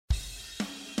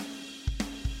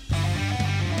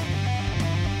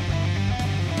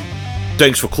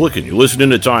thanks for clicking. You're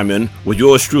listening to Time In with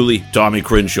yours truly, Tommy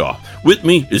Crenshaw. With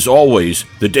me, as always,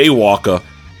 the day walker,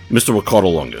 Mr. Ricardo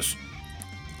Lungus.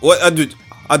 What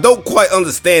I don't quite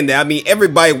understand that. I mean,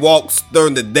 everybody walks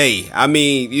during the day. I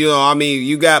mean,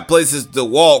 you got places to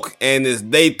walk and it's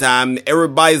daytime.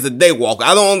 Everybody's a day walker.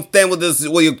 I don't understand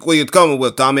what you're coming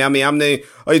with, Tommy. I mean,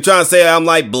 are you trying to say I'm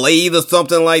like Blade or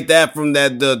something like that from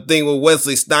the thing with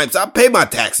Wesley Snipes? I pay my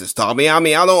taxes, Tommy. I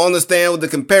mean, I don't understand what the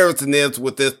comparison is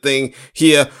with this thing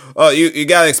here. You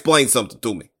gotta explain something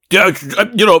to me. Yeah,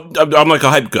 I'm like a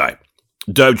hype guy.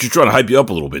 Just trying to hype you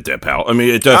up a little bit there, pal. I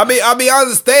mean, I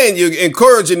understand you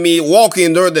encouraging me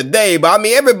walking during the day, but I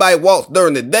mean, everybody walks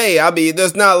during the day. I mean,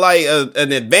 there's not like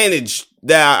an advantage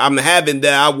that I'm having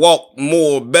that I walk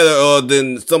better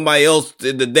than somebody else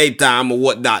in the daytime or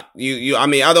whatnot. I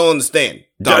mean, I don't understand.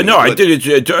 Tommy, no, I think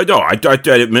I thought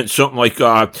that it meant something like,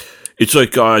 it's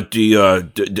like,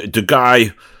 the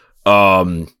guy,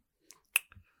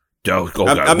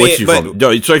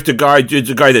 it's like the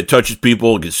guy that touches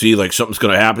people and can see like something's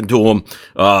going to happen to him.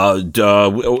 You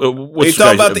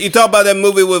talk about that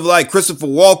movie with like Christopher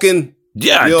Walken?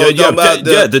 Yeah,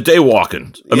 the day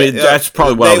walking. I mean, that's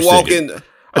probably what I was thinking.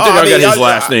 I got his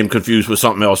last name confused with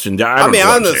something else, and I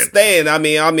understand. I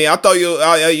mean, I thought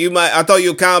I thought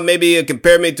you kind of maybe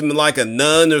compare me to like a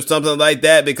nun or something like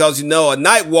that, because a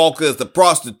night walker is a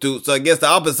prostitute, so I guess the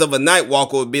opposite of a night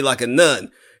walker would be like a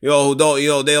nun. Who don't,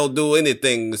 they don't do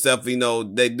anything except, they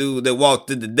walk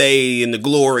through the day and the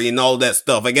glory and all that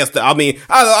stuff. I guess, I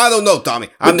don't know, Tommy.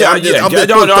 I'm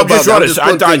just honest.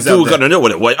 I thought you were going to know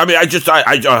what it was. I mean,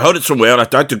 I heard it somewhere, and I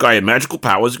thought the guy had magical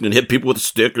powers and can hit people with a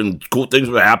stick and cool things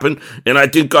would happen. And I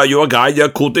think you're a guy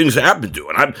that cool things happen to.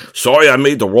 And I'm sorry I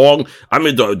made the wrong compliment.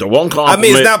 I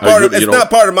mean, it's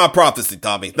not part of my prophecy,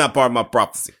 Tommy. It's not part of my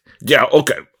prophecy. Yeah,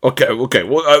 okay.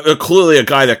 Well, clearly a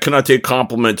guy that cannot take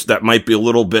compliments that might be a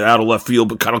little bit out of left field,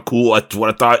 but kind of cool. That's what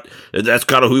I thought. That's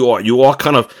kind of who you are. You are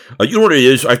kind of, you know what it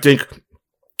is? I think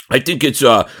it's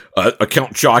a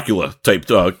Count Chocula type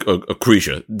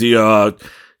creature. They're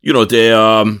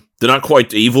not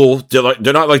quite the evil.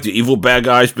 They're not like the evil bad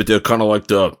guys, but they're kind of like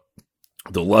the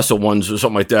lesser ones or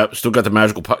something like that. Still got the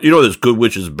magical power. There's good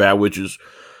witches, bad witches.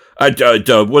 What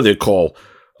do they call?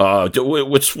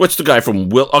 What's the guy from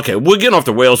Will? Okay, we're getting off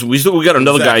the rails. We got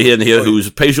another guy in here who's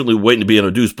patiently waiting to be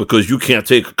introduced because you can't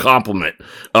take a compliment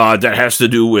that has to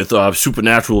do with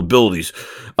supernatural abilities.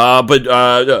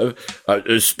 But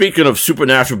speaking of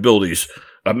supernatural abilities,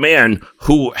 a man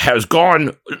who has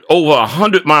gone over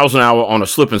 100 miles an hour on a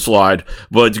slip and slide,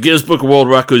 but the Guinness Book of World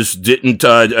Records didn't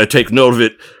take note of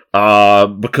it.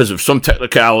 Because of some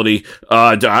technicality,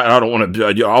 I don't want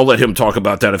to, I'll let him talk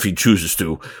about that if he chooses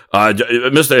to.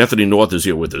 Mr. Anthony North is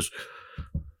here with us.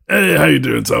 Hey, how you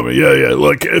doing, Tommy? Yeah.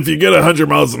 Look, if you get 100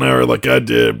 miles an hour like I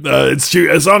did,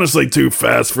 it's honestly too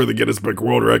fast for the Guinness Book of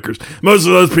World Records. Most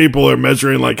of those people are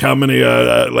measuring like how many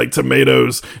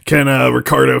tomatoes can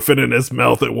Ricardo fit in his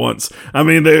mouth at once. I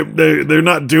mean, they're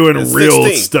not doing real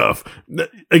 16. Stuff.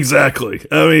 Exactly.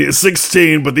 I mean,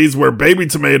 16, but these were baby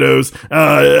tomatoes,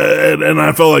 and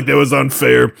I felt like that was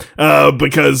unfair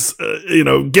because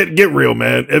get real,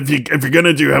 man. If you're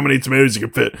gonna do how many tomatoes you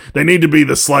can fit, they need to be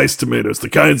the sliced tomatoes, the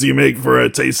kinds you make for a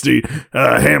tasty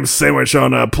ham sandwich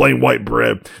on plain white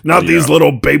bread, not these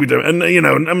little baby and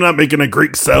I'm not making a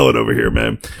Greek salad over here,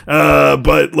 man.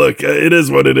 But look, it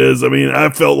is what it is. I mean, I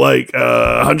felt like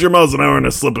 100 miles an hour in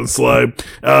a slip and slide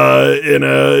in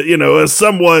a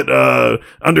somewhat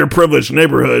underprivileged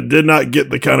neighborhood did not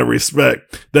get the kind of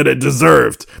respect that it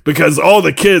deserved, because all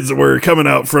the kids were coming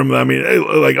out from, I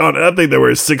think there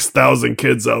were 6,000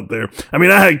 kids out there. I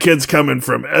mean, I had kids coming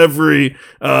from every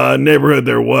neighborhood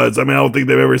there was. I mean, I don't think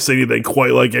they've ever seen anything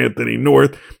quite like Anthony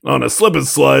North on a slip and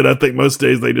slide. I think most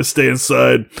days they just stay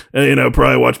inside and,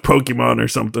 probably watch Pokemon or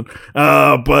something.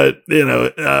 But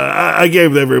I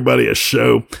gave everybody a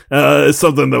show. It's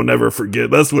something they'll never forget.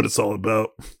 That's what it's all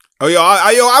about.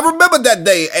 I remember that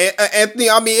day, Anthony.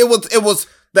 I mean, it was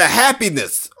the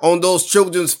happiness on those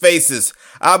children's faces.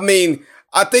 I mean,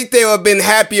 I think they would have been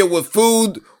happier with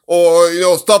food or,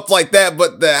 stuff like that,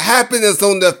 but the happiness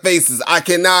on their faces, I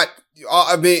cannot,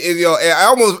 I mean, it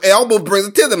almost brings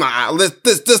a tear to my eye.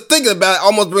 Just thinking about it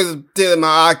almost brings a tear to my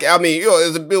eye. I mean,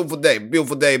 it's a beautiful day,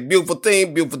 beautiful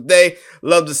thing, beautiful day.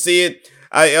 Love to see it.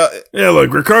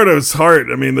 Look, Ricardo's heart,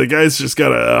 I mean, the guy's just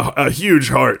got a huge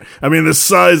heart. I mean, the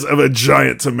size of a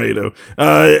giant tomato.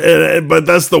 But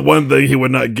that's the one thing he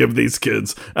would not give these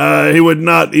kids. He would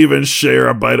not even share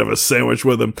a bite of a sandwich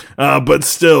with them. But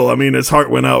still, I mean, his heart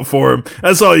went out for him.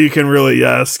 That's all you can really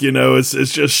ask,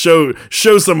 it's just show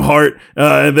some heart,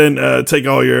 and then take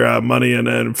all your money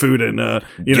and food and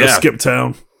skip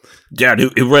town. Dad,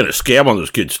 he ran a scam on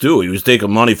those kids too. He was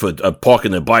taking money for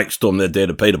parking their bikes, told them that they had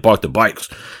to pay to park the bikes.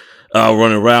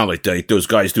 Running around like those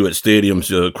guys do at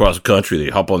stadiums across the country. They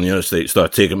hop on the interstate,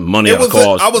 start taking money out of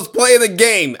cars. I was playing a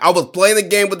game. with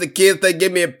the kids. They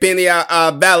give me a penny.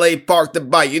 I valet parked the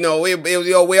bike. We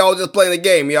all just playing a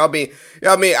game. Honestly,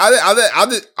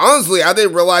 I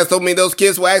didn't realize so many of those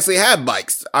kids will actually have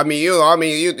bikes. I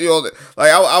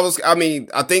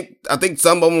think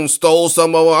some of them stole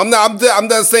some of them. I'm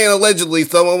not saying allegedly.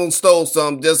 Some of them stole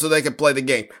some just so they could play the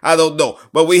game. I don't know,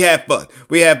 but we had fun.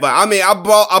 I mean, I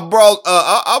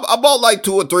bought like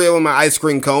 2 or 3 of them my ice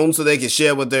cream cones so they could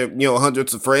share with their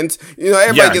hundreds of friends.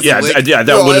 Everybody gets a lick.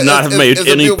 That would not have made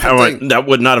any parent. That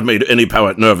would not have made any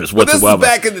parent nervous whatsoever. This was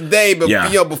back in the day, but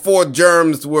before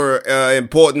germs were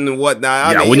important and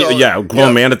whatnot.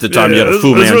 Grown man at the time, you had a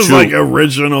Fu Manchu. This was like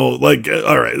original, this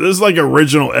is like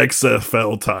original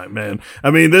XFL time, man.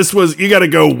 I mean, this was, you got to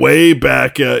go way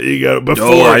back,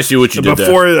 before, I see what you did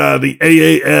before the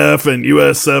AAF and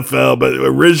USFL, but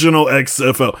original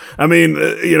XFL. I mean,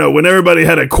 when everybody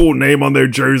had a cool name on their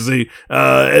jersey,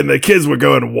 and the kids were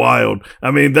going wild.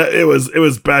 I mean, it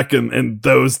was back in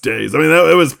those days. I mean,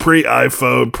 it was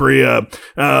pre-iPhone,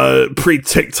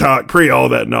 pre-TikTok, pre all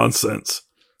that nonsense.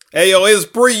 Hey, it's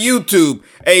pre-YouTube.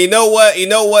 Hey, you know what?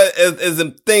 Is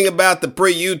the thing about the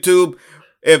pre-YouTube?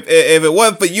 If it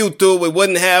wasn't for YouTube, we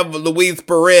wouldn't have Luis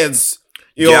Perez,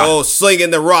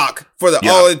 slinging the rock for the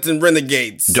Arlington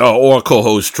Renegades. The Oracle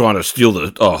host trying to steal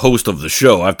the host of the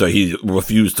show after he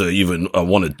refused to even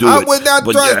want to do it. I would not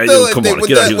try to steal it. Come on,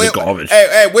 get out of here with garbage.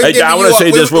 Hey, I want to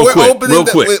say this real quick.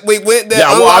 We went there.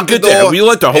 Yeah, I'll get there. We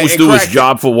let the host do his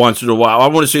job for once in a while. I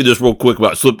want to say this real quick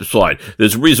about slip and slide.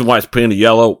 There's a reason why it's painted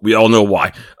yellow. We all know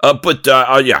why. Just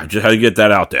had to get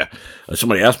that out there.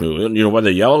 Somebody asked me, why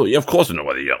they're yellow? Yeah, of course I know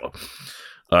why they're yellow.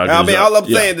 All I'm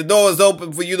saying, the door is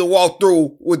open for you to walk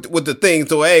through with the thing.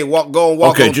 So, hey, go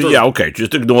on through. Okay.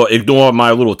 Just ignore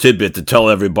my little tidbit to tell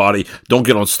everybody, don't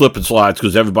get on slip and slides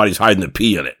because everybody's hiding the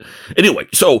pee in it. Anyway,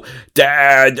 so,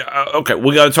 Dad,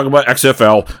 we got to talk about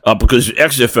XFL, because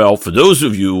XFL, for those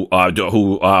of you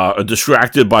who are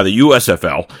distracted by the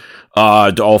USFL,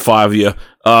 all 5 of you,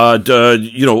 there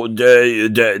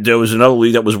was another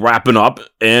league that was wrapping up,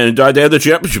 and they had the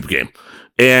championship game.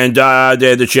 And they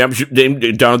had the championship game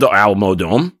down at the Alamo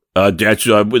Dome. That's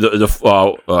where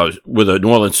the New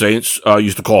Orleans Saints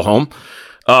used to call home.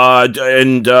 That's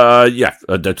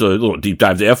a little deep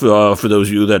dive there for those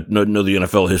of you that know the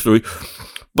NFL history.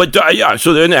 But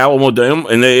so they're in the Alamo Dome,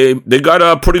 and they got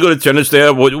a pretty good attendance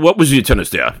there. What was the attendance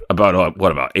there?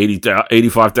 About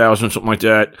 85,000, something like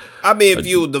that. I mean, if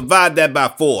you divide that by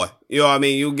 4.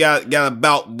 You got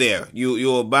about there.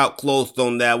 You're about close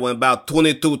on that one. About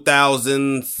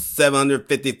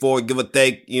 22,754, give or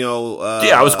take.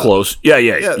 I was close. Yeah.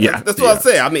 That's what I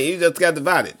say. I mean, you just got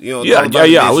divided. It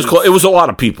was close. It was a lot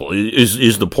of people.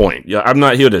 Is the point? Yeah, I'm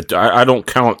not here to. I don't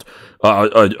count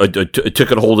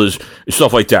ticket holders and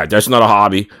stuff like that. That's not a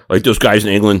hobby. Like those guys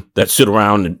in England that sit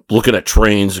around and looking at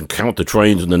trains and count the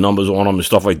trains and the numbers on them and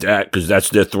stuff like that, because that's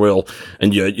their thrill.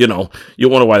 And you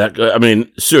wonder why that. I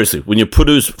mean, seriously, when you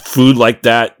produce food like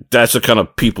that, that's the kind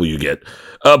of people you get.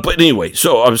 But anyway,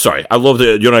 so I'm sorry. I love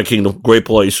the United Kingdom. Great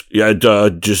place. Yeah,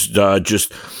 just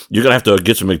you're gonna have to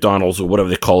get some McDonald's or whatever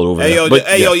they call it over there.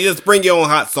 Yo, you just bring your own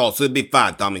hot sauce. It'll be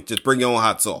fine, Tommy. Just bring your own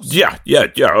hot sauce. Yeah.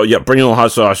 Bring your own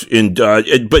hot sauce. And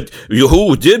but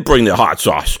who did bring the hot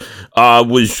sauce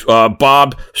was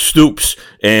Bob Stoops.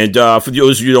 And for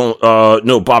those of you who don't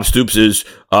know, Bob Stoops is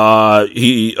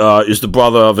he is the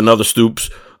brother of another Stoops.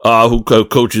 Who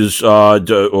coaches, or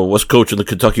was coaching the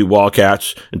Kentucky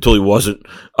Wildcats until he wasn't.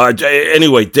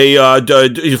 Anyway,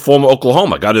 he's former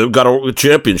Oklahoma, got a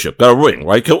championship, got a ring,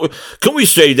 right? Can we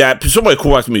say that? Somebody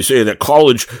corrected me saying that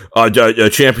college,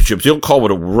 championships, you don't call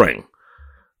it a ring.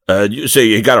 You say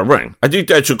you got a ring. I think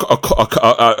that's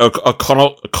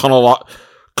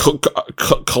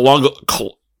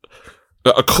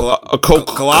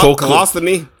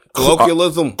colostomy?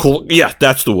 Colloquialism? Yeah,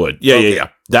 that's the word. Yeah,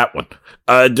 that one.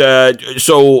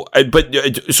 So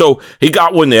he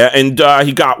got one there, and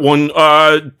he got one,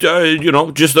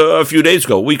 just a few days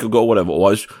ago, a week ago, whatever it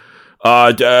was,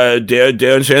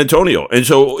 there in San Antonio. And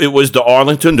so it was the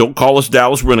Arlington, don't call us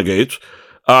Dallas Renegades,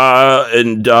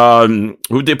 and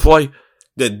who'd they play?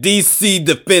 The DC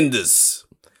Defenders.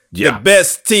 Yeah. The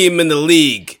best team in the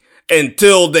league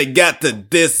until they got to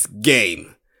this game.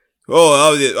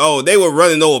 Oh, they were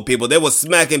running over people. They were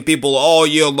smacking people all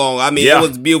year long. I mean, It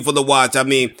was beautiful to watch. I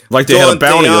mean, like they had a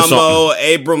bounty or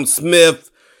something. Abram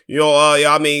Smith,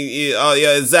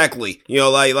 exactly.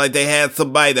 Like they had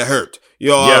somebody to hurt.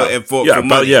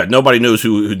 money. Nobody knows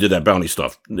who did that bounty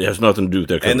stuff. It has nothing to do with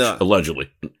their coach,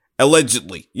 allegedly.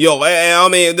 Allegedly. I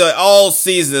mean, all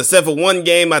season, except for one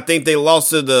game, I think they lost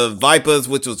to the Vipers,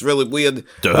 which was really weird.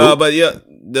 But yeah,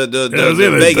 the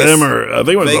Vegas. I think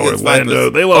it was Vegas Orlando.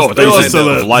 Vipers. They lost to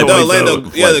Orlando.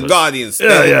 The Guardians.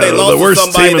 They lost the worst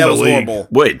to somebody team in that the was league. horrible.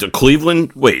 Wait, the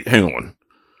Cleveland? Wait, hang on.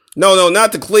 No,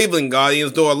 not the Cleveland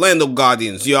Guardians, the Orlando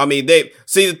Guardians. I mean, the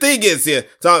thing is here,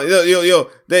 Tom,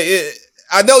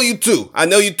 I know you too.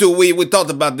 We talked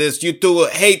about this. You two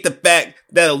hate the fact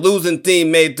that a losing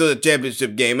team made it to the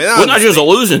championship game. And not just a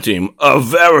losing team, a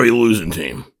very losing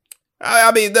team.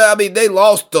 I mean, they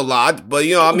lost a lot, but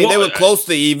they were close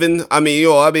to even. They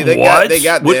got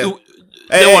there.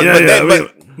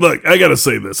 Look, I gotta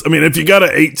say this. I mean, if you got an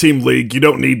 8-team league, you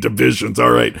don't need divisions,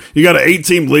 all right? You got an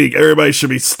 8-team league, everybody should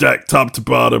be stacked top to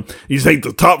bottom. You take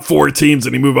the top 4 teams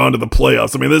and you move on to the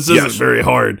playoffs. I mean, this isn't very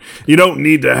hard. You don't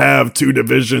need to have 2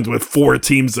 divisions with 4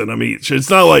 teams in them each.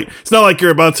 It's not like you're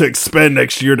about to expand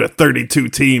next year to 32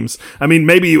 teams. I mean,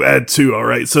 maybe you add 2, all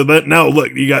right? So that now,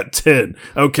 look, you got 10.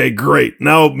 Okay, great.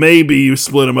 Now maybe you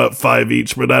split them up 5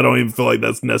 each, but I don't even feel like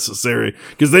that's necessary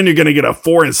because then you're going to get a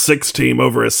 4-6 team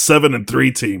over a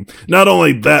 7-3 team. Not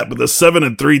only that, but the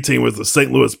 7-3 team was the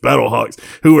St. Louis Battlehawks,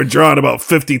 who were drawing about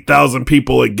 50,000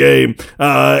 people a game,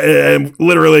 and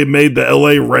literally made the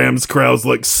LA Rams crowds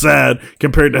look sad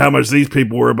compared to how much these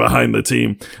people were behind the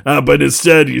team. But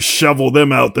instead, you shovel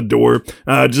them out the door,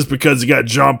 just because you got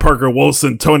John Parker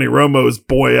Wilson, Tony Romo's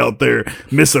boy out there,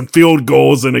 missing field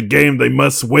goals in a game they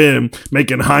must win,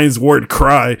 making Hines Ward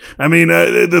cry. I mean,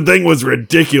 the thing was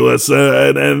ridiculous,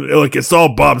 and like, it's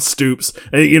all Bob Stoops.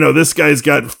 And, this guy's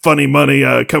got funny money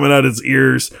coming out his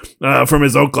ears from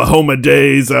his Oklahoma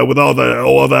days with all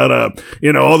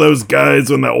those guys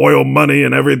and the oil money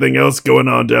and everything else going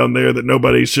on down there that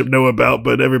nobody should know about,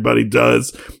 but everybody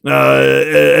does.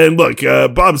 And look,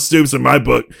 Bob Stoops in my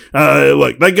book,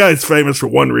 look, that guy's famous for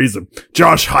one reason: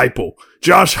 Josh Heupel.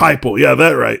 Yeah,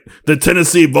 that right. The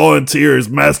Tennessee Volunteers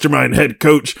mastermind head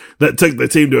coach that took the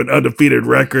team to an undefeated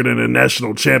record and a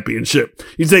national championship.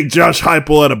 You take Josh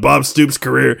Heupel out of Bob Stoops'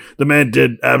 career, the man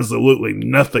did absolutely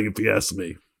nothing, if you ask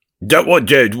me.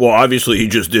 Well, obviously he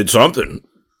just did something.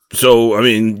 So, I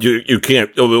mean, you can't,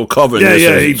 we'll cover this.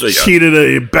 Yeah, he cheated,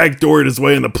 he backdoored his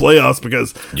way in the playoffs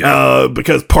because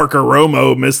Parker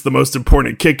Romo missed the most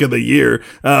important kick of the year,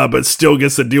 but still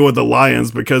gets to deal with the Lions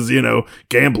because,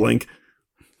 gambling.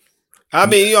 I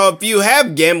mean, if you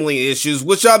have gambling issues,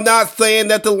 which I'm not saying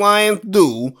that the Lions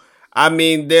do, I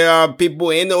mean, there are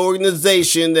people in the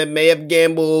organization that may have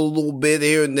gambled a little bit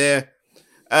here and there.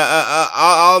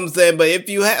 I'm saying, but if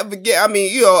you have,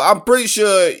 I'm pretty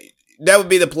sure that would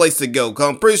be the place to go. Cause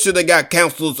I'm pretty sure they got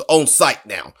counselors on site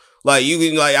now. Like, you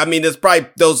can, there's probably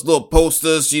those little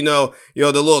posters, the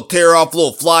little tear off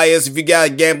little flyers. If you got a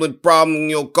gambling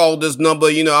problem, call this number,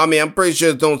 I'm pretty sure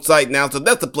it's on site now. So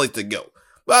that's the place to go.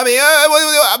 But they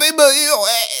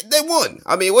won.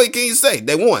 I mean, what can you say?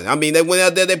 They won. I mean, they went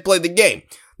out there, they played the game.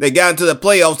 They got into the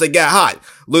playoffs, they got hot.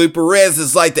 Luis Perez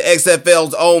is like the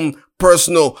XFL's own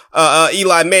personal,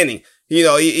 Eli Manning.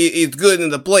 He's good in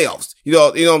the playoffs. You know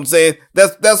what I'm saying?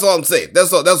 That's all I'm saying.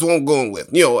 That's what I'm going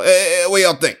with. What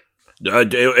y'all think?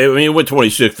 He went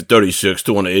 26 for 36,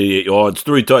 288 yards,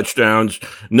 3 touchdowns,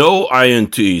 no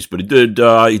INTs, but he did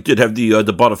have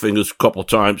the Butterfingers a couple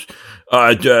times.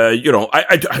 Whoever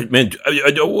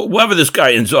this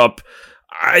guy ends up,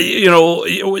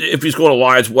 if he's going to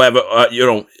Lions, whatever,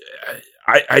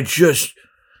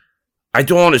 I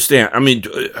don't understand. I mean,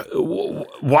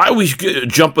 why are we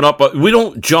jumping up? We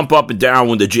don't jump up and down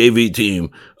when the JV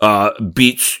team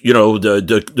beats,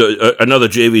 another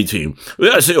JV team. We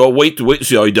gotta say, wait to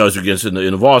see how he does against in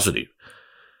the varsity.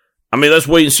 I mean, let's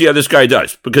wait and see how this guy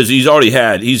does, because he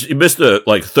missed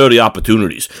 30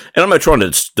 opportunities. And I'm not trying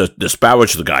to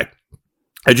disparage the guy.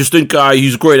 I just think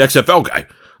he's a great XFL guy.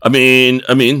 I mean,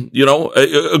 you know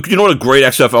what a great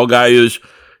XFL guy is?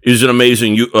 Is an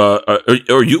amazing XFL,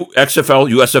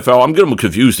 USFL. I'm getting them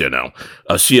confused there now.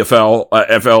 CFL,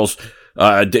 FLs.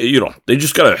 They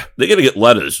gotta get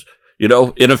letters.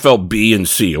 NFL B and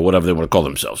C or whatever they want to call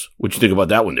themselves. What you think about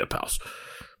that one, there, pals?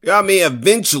 I mean,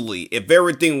 eventually, if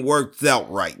everything works out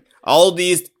right, all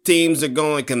these teams are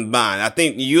going to combine. I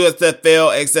think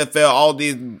USFL,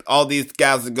 XFL, all these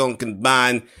guys are going to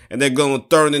combine, and they're going to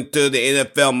turn into the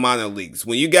NFL minor leagues.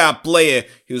 When you got a player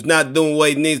who's not doing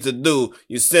what he needs to do,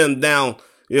 you send him down.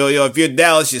 If you're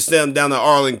Dallas, you send him down to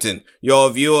Arlington.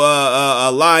 If you're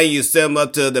a Lion, you send him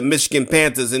up to the Michigan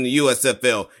Panthers in the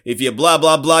USFL. If you're blah,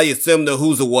 blah, blah, you send him to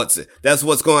who's or what's it. That's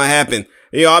what's going to happen.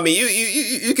 You know, I mean,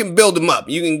 you can build them up.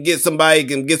 You can get somebody,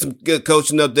 can get some good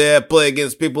coaching up there, play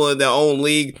against people in their own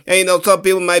league. And, you know, some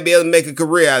people might be able to make a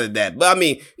career out of that. But, I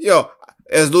mean, you know,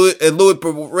 is Luis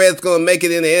Perez going to make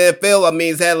it in the NFL? I mean,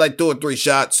 he's had like 2 or 3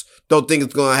 shots. Don't think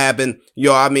it's going to happen. You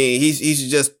know, I mean, he should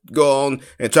just go on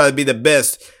and try to be the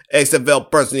best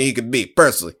XFL person he could be.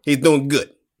 Personally, he's doing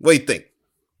good. What do you think?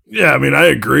 Yeah, I mean, I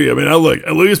agree. I mean, look,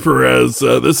 Luis Perez,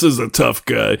 this is a tough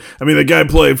guy. I mean, the guy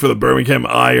played for the Birmingham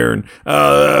Iron.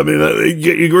 I mean,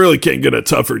 you really can't get a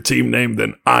tougher team name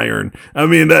than Iron. I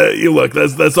mean, look,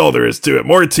 that's all there is to it.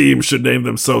 More teams should name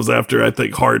themselves after, I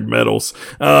think, hard metals,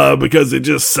 because it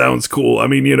just sounds cool. I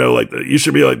mean, you know, like you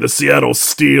should be like the Seattle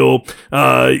Steel.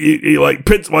 Like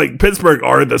Pittsburgh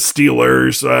are the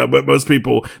Steelers, but most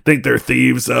people think they're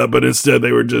thieves, but instead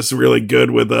they were just really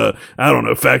good with, I don't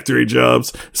know, factory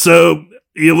jobs. So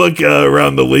you look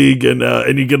around the league and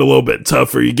you get a little bit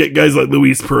tougher. You get guys like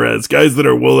Luis Perez, guys that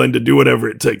are willing to do whatever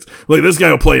it takes. Like this guy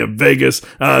will play in Vegas.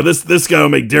 This guy will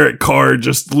make Derek Carr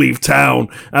just leave town.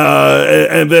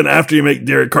 And then after you make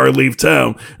Derek Carr leave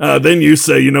town, then you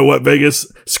say, you know what, Vegas,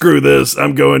 screw this.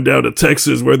 I'm going down to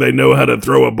Texas where they know how to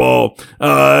throw a ball,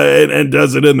 and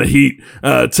does it in the heat,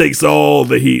 takes all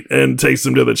the heat and takes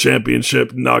them to the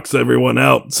championship, knocks everyone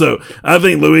out. So I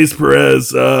think Luis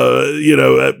Perez,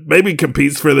 maybe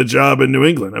competes for the job in New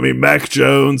England. I mean, Mac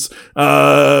Jones,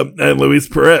 and Luis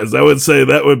Perez. I would say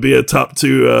that would be a top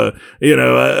 2,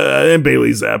 and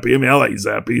Bailey Zappi. I mean, I like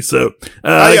Zappi. So,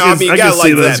 I can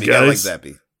see those guys. You gotta like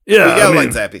Zappi. Yeah. You gotta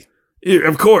like Zappi. Yeah,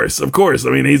 of course. I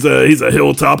mean, he's a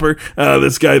hill topper.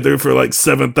 This guy threw for like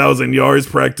 7,000 yards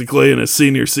practically in his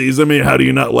senior season. I mean, how do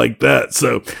you not like that?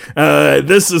 So,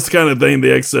 this is the kind of thing the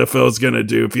XFL is going to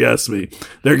do, if you ask me.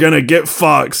 They're going to get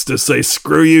Fox to say,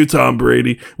 screw you, Tom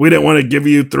Brady. We didn't want to give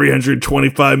you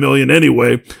 $325 million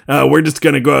anyway. We're just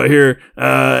going to go out here,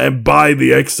 and buy the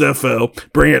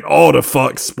XFL, bring it all to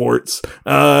Fox Sports,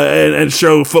 and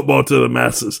show football to the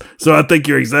masses. So I think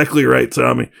you're exactly right,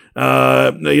 Tommy.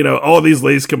 All these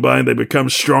leagues combined, they become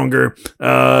stronger,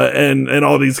 and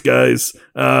all these guys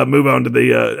move on to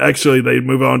they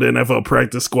move on to NFL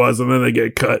practice squads, and then they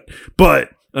get cut.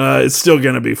 But it's still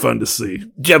going to be fun to see.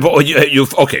 Yeah, but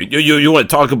you want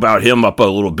to talk about him up a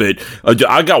little bit.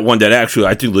 I got one that actually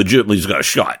I think legitimately has got a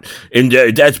shot, and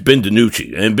that's Ben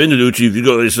DiNucci. And Ben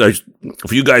DiNucci,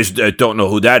 if you guys don't know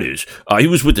who that is, he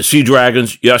was with the Sea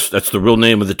Dragons. Yes, that's the real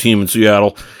name of the team in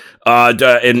Seattle.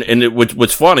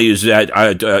 What's funny is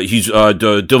that he's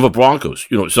the Denver Broncos,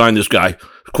 signed this guy,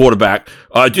 quarterback.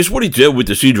 Just what he did with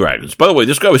the Sea Dragons. By the way,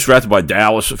 this guy was drafted by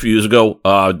Dallas a few years ago.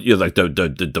 Like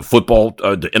the football,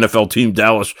 the NFL team,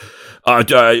 Dallas.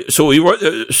 So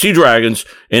he Sea Dragons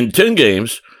in 10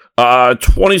 games,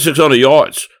 2,600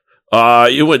 yards.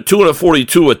 He went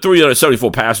 242 with 374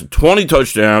 passing, 20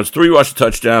 touchdowns, 3 rushing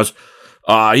touchdowns.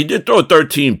 He did throw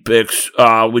 13 picks,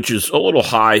 which is a little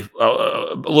high,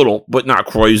 but not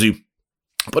crazy.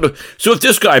 But so if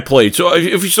this guy played, so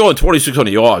if he's throwing 2,600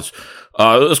 yards,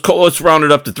 let's round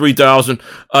it up to 3,000.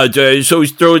 So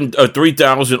he's throwing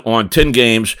 3,000 on 10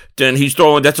 games. Then he's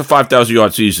throwing, that's a 5,000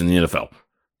 yard season in the NFL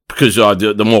because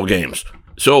the more games.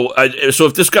 So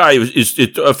if this guy is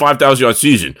a 5,000 yard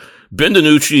season, Ben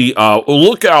DiNucci,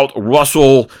 look out,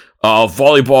 Russell.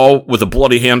 Volleyball with a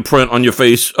bloody handprint on your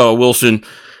face, Wilson.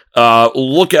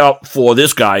 Look out for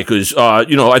this guy because,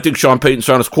 I think Sean Payton's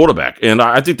on his quarterback, and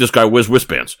I think this guy wears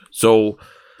wristbands. So,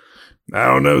 I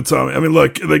don't know, Tommy. I mean,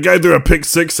 look, the guy threw a pick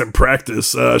 6 in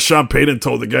practice. Sean Payton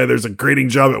told the guy there's a grading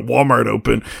job at Walmart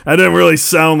open. That didn't really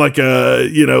sound like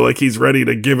like he's ready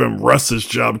to give him Russ's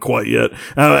job quite yet.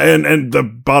 And the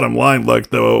bottom line, look,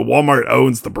 though, Walmart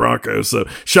owns the Broncos. So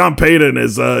Sean Payton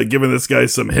is giving this guy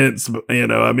some hints.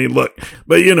 I mean, look,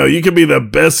 but you can be the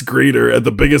best greeter at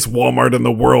the biggest Walmart in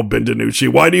the world, Ben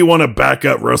DiNucci. Why do you want to back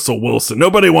up Russell Wilson?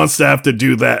 Nobody wants to have to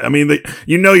do that. I mean,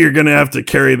 you're going to have to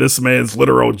carry this man's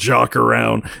literal jock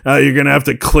around. You're gonna have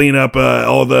to clean up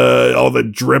all the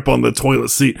drip on the toilet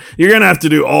seat. You're gonna have to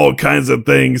do all kinds of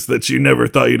things that you never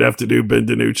thought you'd have to do, Ben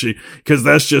DiNucci, because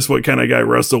that's just what kind of guy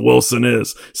Russell Wilson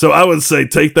is. So I would say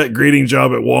take that greeting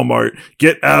job at Walmart,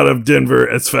 get out of Denver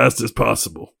as fast as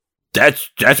possible. That's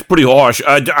pretty harsh.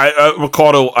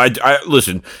 Ricardo,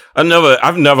 listen,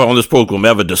 I've never on this program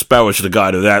ever disparaged the guy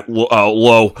to that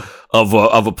low of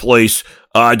a place.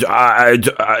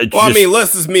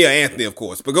 Unless it's me or Anthony, of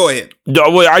course. But go ahead.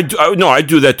 No, I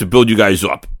do that to build you guys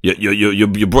up.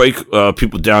 You break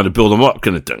people down to build them up,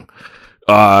 kind of thing.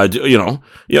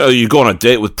 You go on a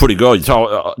date with a pretty girl.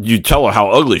 You tell her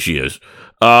how ugly she is.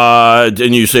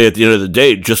 Then you say at the end of the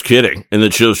date, just kidding, and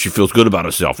then she feels good about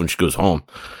herself when she goes home.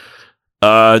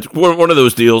 One of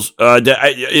those deals.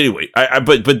 Anyway,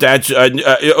 but that's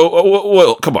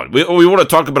well, come on. We want to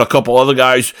talk about a couple other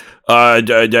guys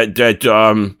that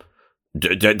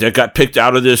got picked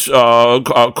out of this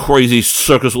crazy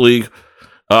circus league.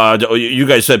 You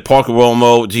guys said Parker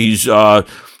Romo. He's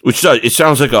which it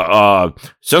sounds like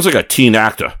a teen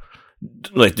actor.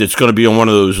 Like it's going to be on one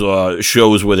of those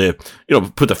shows where they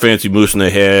put the fancy moose in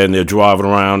their hair and they're driving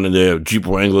around in their Jeep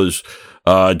Wranglers.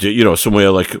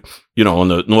 Somewhere like, on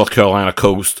the North Carolina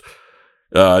coast.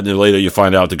 Then later you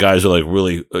find out the guys are like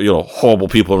really, horrible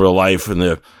people in real life. And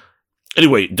they're,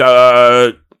 anyway,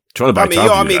 trying to back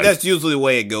that's usually the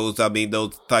way it goes. I mean,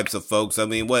 those types of folks. I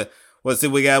mean, what's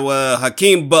it? We got,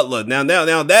 Hakeem Butler. Now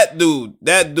that dude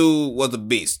was a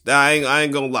beast. I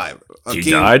ain't gonna lie.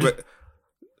 He died?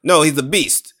 No, he's a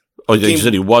beast. Oh, you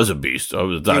said he was a beast. I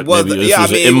was that. Was, maybe this was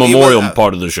an in memoriam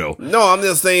part of the show. No, I'm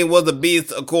just saying was a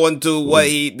beast according to what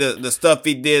the stuff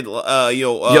he did. But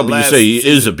you say he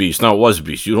is a beast, not was a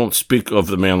beast. You don't speak of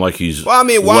the man like he's. Well, I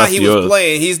mean, while he was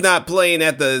playing, he's not playing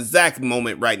at the exact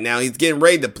moment right now. He's getting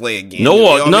ready to play again.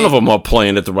 None of them are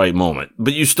playing at the right moment.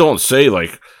 But you still don't say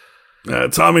like.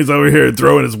 Tommy's over here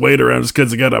throwing his weight around just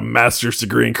because he got a master's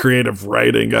degree in creative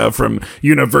writing from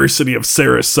University of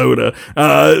Sarasota.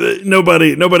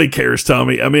 Nobody cares,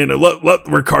 Tommy. I mean, let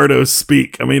Ricardo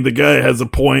speak. I mean, the guy has a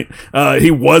point. He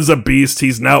was a beast.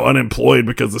 He's now unemployed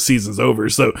because the season's over.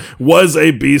 So, was a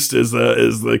beast is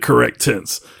the correct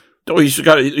tense. Oh,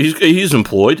 he's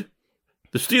employed.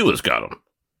 The Steelers got him.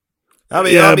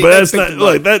 But that's not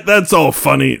like that. That's all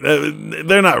funny.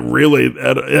 They're not really.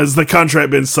 Has the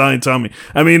contract been signed, Tommy?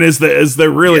 I mean, is there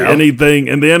really anything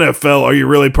in the NFL? Are you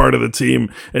really part of the team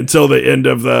until the end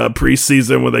of the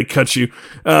preseason when they cut you?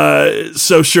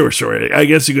 So sure. I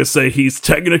guess you could say he's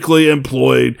technically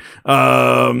employed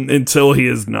until he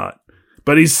is not.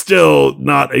 But he's still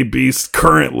not a beast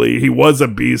currently. He was a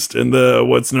beast in the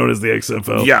what's known as the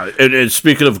XFL. Yeah, and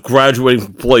speaking of graduating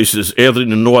from places,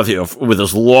 Anthony North here with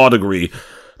his law degree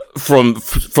from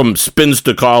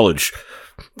Spinster College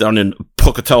down in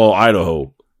Pocatello,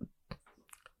 Idaho.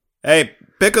 Hey,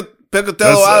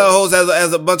 Pocatello, Idaho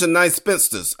has a bunch of nice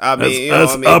spinsters. I mean,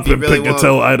 that's up in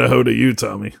Pocatello, Idaho to you,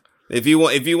 Tommy. If you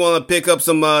want to pick up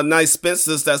some nice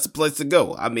Spencers, that's the place to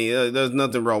go. I mean, there's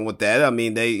nothing wrong with that. I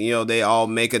mean, they all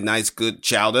make a nice, good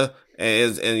chowder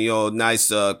and nice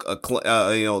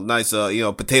potato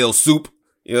soup.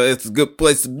 It's a good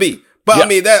place to be.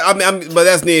 But yeah. But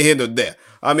that's near here nor there.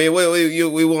 I mean,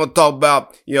 we want to talk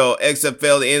about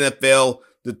XFL, the NFL,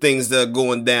 the things that are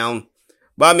going down.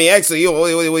 But I mean, actually, what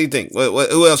do you think?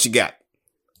 Who else you got?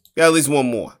 Got at least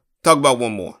one more. Talk about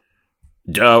one more.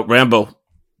 Rambo.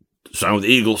 Signed with the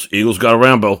Eagles. Eagles got a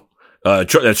Rambo.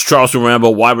 That's Charleston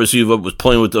Rambo, wide receiver, was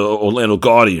playing with the Orlando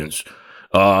Guardians.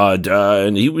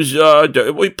 And he was, what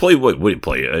did he play?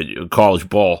 College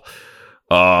ball.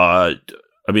 I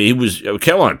mean, he was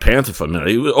Carolina Panther for a minute.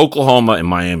 He was Oklahoma and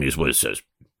Miami is what it says.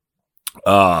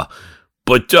 So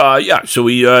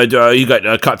he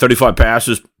got caught 35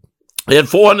 passes. He had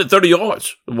 430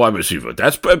 yards, wide receiver.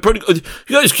 That's pretty good.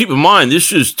 You guys keep in mind,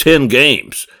 this is 10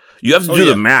 games. You have to do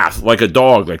the math like a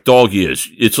dog, like dog years.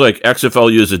 It's like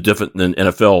XFL years are different than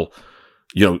NFL,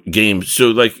 games.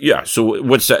 So so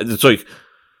what's that? It's like,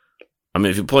 I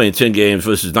mean, if you're playing 10 games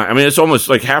versus 9, I mean, it's almost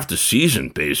like half the season,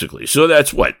 basically. So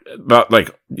that's about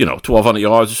 1,200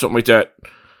 yards or something like that.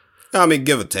 I mean,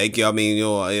 give or take. I mean,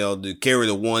 to carry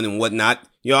the one and whatnot.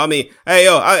 I mean,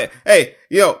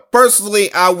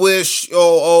 personally, I wish,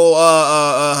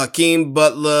 Hakeem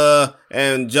Butler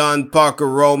and Parker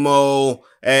Romo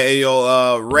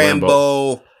and,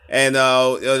 Rambo and,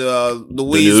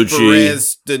 Luis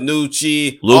Perez,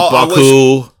 Danucci, Luke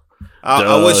Baku.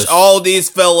 I wish all these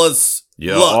fellas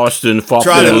Austin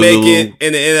try to make it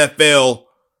in the NFL.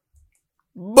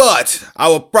 But I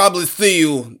will probably see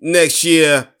you next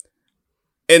year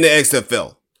in the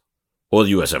XFL. Or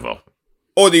the USFL.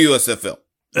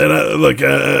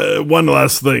 And one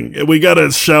last thing. We got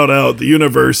to shout out the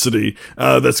university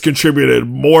that's contributed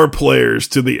more players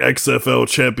to the XFL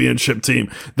championship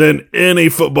team than any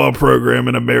football program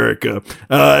in America.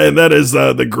 And that is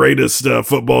the greatest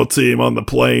football team on the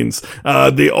plains,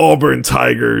 the Auburn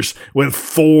Tigers, with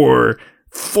four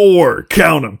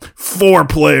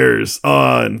players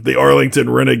on the Arlington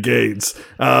Renegades.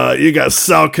 You got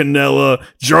Sal Cannella,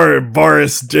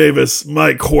 Jarvaris Davis,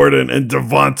 Mike Horton, and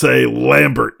Devontae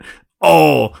Lambert,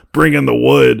 all bringing the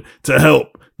wood to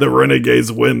help the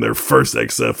Renegades win their first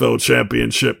XFL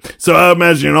championship. So I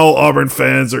imagine all Auburn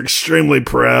fans are extremely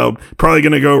proud, probably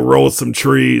going to go roll some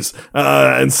trees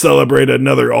and celebrate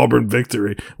another Auburn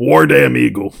victory. War Damn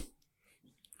Eagle.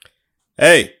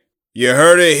 Hey. You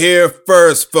heard it here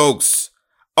first, folks.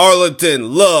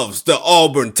 Arlington loves the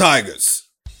Auburn Tigers.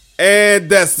 And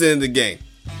that's the end of the game.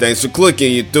 Thanks for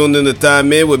clicking. You tuned in to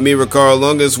Time In with me, Ricardo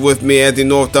Lungus. With me, Anthony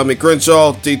North, Tommy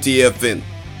Crenshaw, TTFN.